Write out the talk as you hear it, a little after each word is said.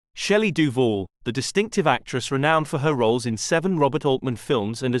Shelley Duvall, the distinctive actress renowned for her roles in 7 Robert Altman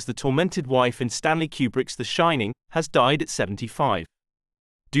films and as the tormented wife in Stanley Kubrick's The Shining, has died at 75.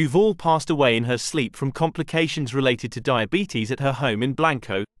 Duvall passed away in her sleep from complications related to diabetes at her home in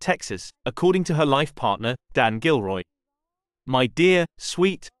Blanco, Texas, according to her life partner, Dan Gilroy. "My dear,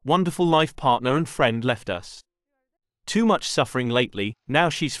 sweet, wonderful life partner and friend left us. Too much suffering lately, now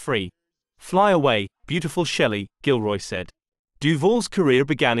she's free. Fly away, beautiful Shelley," Gilroy said. Duvall's career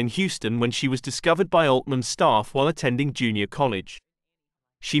began in Houston when she was discovered by Altman's staff while attending junior college.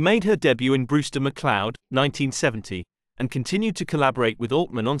 She made her debut in Brewster McCloud, 1970, and continued to collaborate with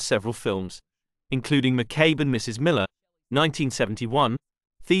Altman on several films, including McCabe and Mrs. Miller, 1971,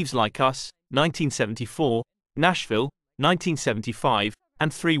 Thieves Like Us, 1974, Nashville, 1975,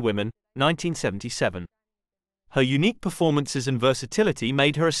 and Three Women, 1977. Her unique performances and versatility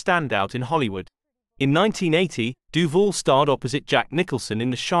made her a standout in Hollywood. In 1980, Duvall starred opposite Jack Nicholson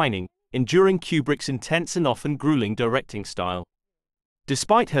in The Shining, enduring Kubrick's intense and often grueling directing style.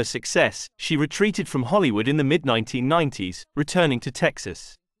 Despite her success, she retreated from Hollywood in the mid-1990s, returning to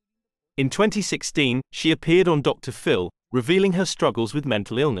Texas. In 2016, she appeared on Dr. Phil, revealing her struggles with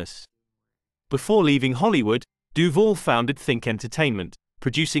mental illness. Before leaving Hollywood, Duvall founded Think Entertainment,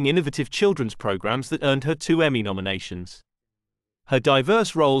 producing innovative children's programs that earned her 2 Emmy nominations. Her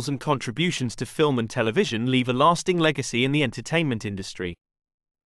diverse roles and contributions to film and television leave a lasting legacy in the entertainment industry.